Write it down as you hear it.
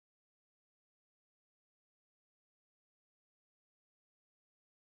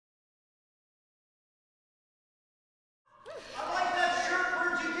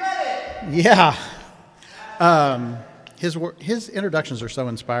Yeah. His introductions are so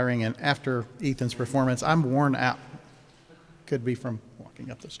inspiring, and after Ethan's performance, I'm worn out. Could be from walking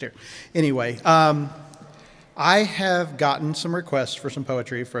up the stairs. Anyway, I have gotten some requests for some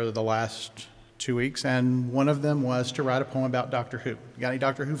poetry for the last 2 weeks, and one of them was to write a poem about Doctor Who. You got any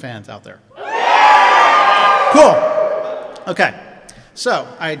Doctor Who fans out there? Cool. Okay. So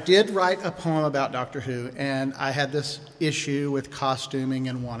I did write a poem about Doctor Who, and I had this issue with costuming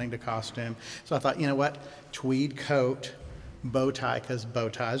and wanting to costume. So I thought, you know what? Tweed coat, bow tie, because bow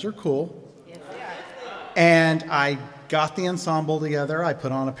ties are cool. And I got the ensemble together. I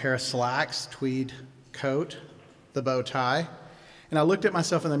put on a pair of slacks, tweed coat, the bow tie, and I looked at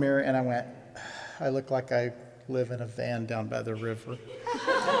myself in the mirror and I went, I look like I live in a van down by the river.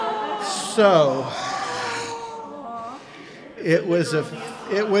 So it was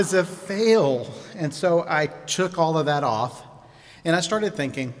a fail. And so I took all of that off, and I started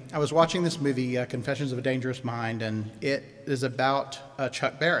thinking. I was watching this movie, Confessions of a Dangerous Mind, and it is about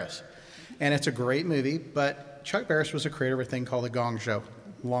Chuck Barris. And it's a great movie, but Chuck Barris was a creator of a thing called The Gong Show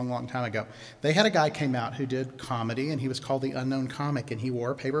a long, long time ago. They had a guy came out who did comedy, and he was called the Unknown Comic, and he wore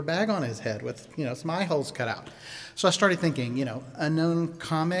a paper bag on his head with, some eye holes cut out. So I started thinking, unknown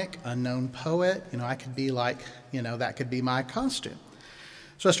comic, unknown poet, I could be like, that could be my costume.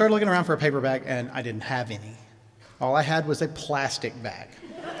 So I started looking around for a paper bag, and I didn't have any. All I had was a plastic bag.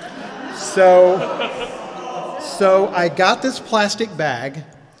 So I got this plastic bag,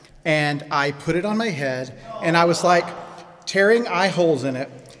 and I put it on my head, and I was like tearing eye holes in it.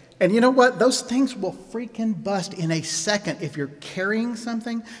 And you know what? Those things will freaking bust in a second if you're carrying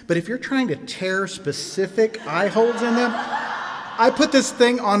something. But if you're trying to tear specific eye holes in them, I put this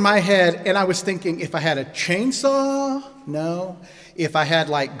thing on my head, and I was thinking, if I had a chainsaw, no. If I had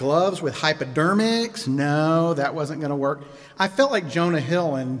like gloves with hypodermics, no, that wasn't going to work. I felt like Jonah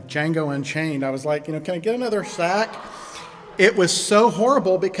Hill in Django Unchained. I was like, can I get another sack? It was so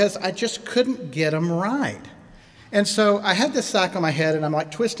horrible because I just couldn't get them right. And so I had this sack on my head, and I'm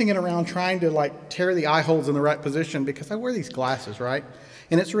like twisting it around, trying to like tear the eye holes in the right position because I wear these glasses, right?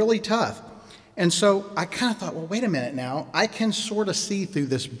 And it's really tough. And so I kind of thought, well, wait a minute now. I can sort of see through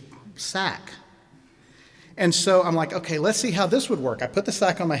this sack. And so I'm like, okay, let's see how this would work. I put the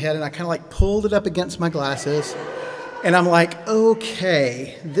sack on my head, and I kind of like pulled it up against my glasses. And I'm like,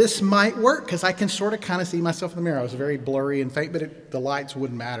 okay, this might work because I can sort of kind of see myself in the mirror. I was very blurry and faint, but the lights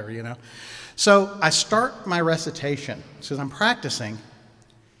wouldn't matter, So I start my recitation. So as I'm practicing,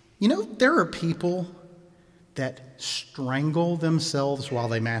 there are people that strangle themselves while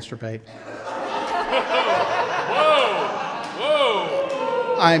they masturbate.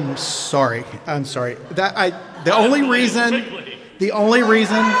 Whoa! I'm sorry. The only reason.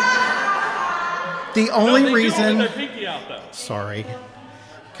 Sorry.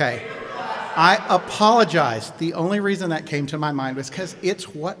 Okay. I apologize. The only reason that came to my mind was because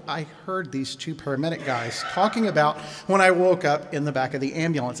it's what I heard these two paramedic guys talking about when I woke up in the back of the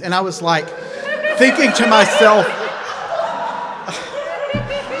ambulance. And I was like thinking to myself,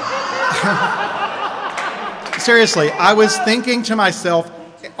 seriously, I was thinking to myself,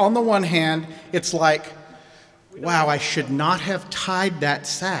 on the one hand, it's like, wow, I should not have tied that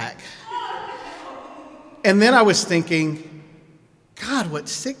sack. And then I was thinking, God, what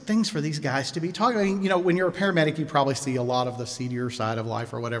sick things for these guys to be talking about. I mean, when you're a paramedic, you probably see a lot of the seedier side of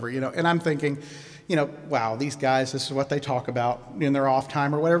life or whatever, and I'm thinking, wow, these guys, this is what they talk about in their off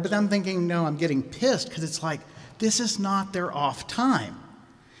time or whatever. But I'm thinking, no, I'm getting pissed because it's like, this is not their off time.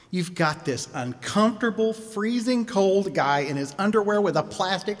 You've got this uncomfortable, freezing cold guy in his underwear with a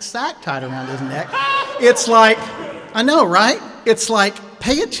plastic sack tied around his neck. It's like, I know, right? It's like,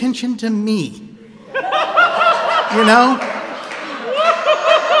 pay attention to me.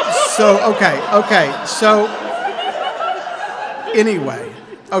 So,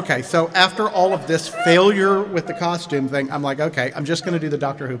 so after all of this failure with the costume thing, I'm like, okay, I'm just going to do the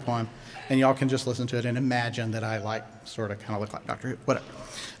Doctor Who poem, and y'all can just listen to it and imagine that I sort of kind of look like Doctor Who, whatever.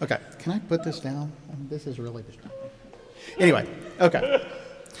 Okay, can I put this down? This is really distracting. The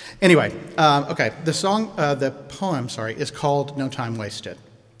poem, is called No Time Wasted.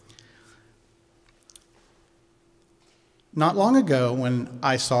 Not long ago, when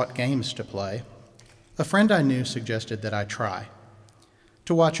I sought games to play, a friend I knew suggested that I try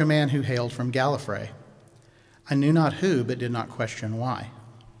to watch a man who hailed from Gallifrey. I knew not who, but did not question why.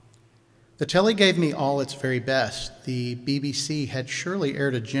 The telly gave me all its very best. The BBC had surely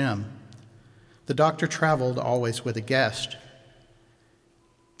aired a gem. The doctor traveled always with a guest.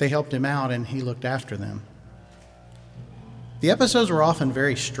 They helped him out, and he looked after them. The episodes were often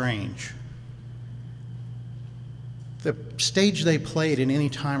very strange. the stage they played in any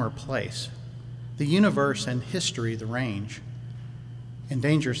time or place, the universe and history the range, and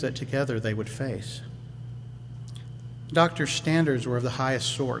dangers that together they would face. Doctor's standards were of the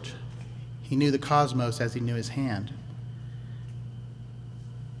highest sort. He knew the cosmos as he knew his hand.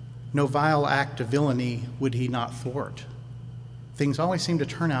 No vile act of villainy would he not thwart. Things always seemed to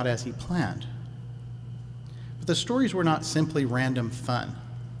turn out as he planned. But the stories were not simply random fun.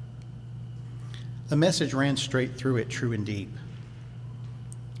 A message ran straight through it, true and deep.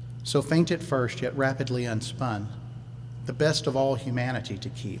 So faint at first, yet rapidly unspun, the best of all humanity to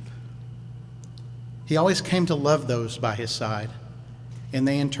keep. He always came to love those by his side, and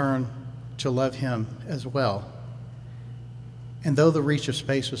they in turn to love him as well. And though the reach of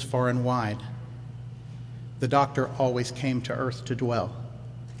space was far and wide, the doctor always came to earth to dwell.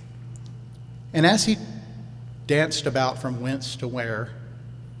 And as he danced about from whence to where,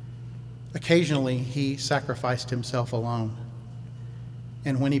 occasionally he sacrificed himself alone.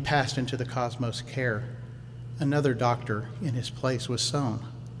 And when he passed into the cosmos' care, another doctor in his place was sown.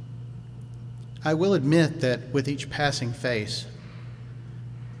 I will admit that with each passing face,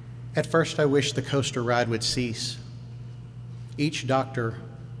 at first I wished the coaster ride would cease. Each doctor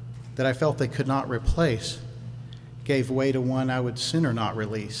that I felt they could not replace gave way to one I would sooner not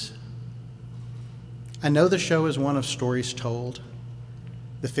release. I know the show is one of stories told.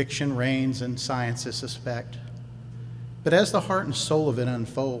 The fiction reigns and science is suspect. But as the heart and soul of it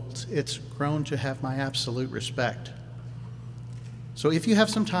unfolds, it's grown to have my absolute respect. So if you have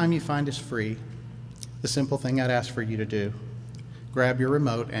some time you find is free, the simple thing I'd ask for you to do, grab your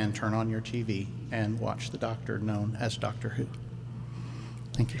remote and turn on your TV and watch the doctor known as Doctor Who.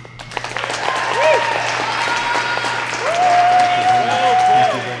 Thank you.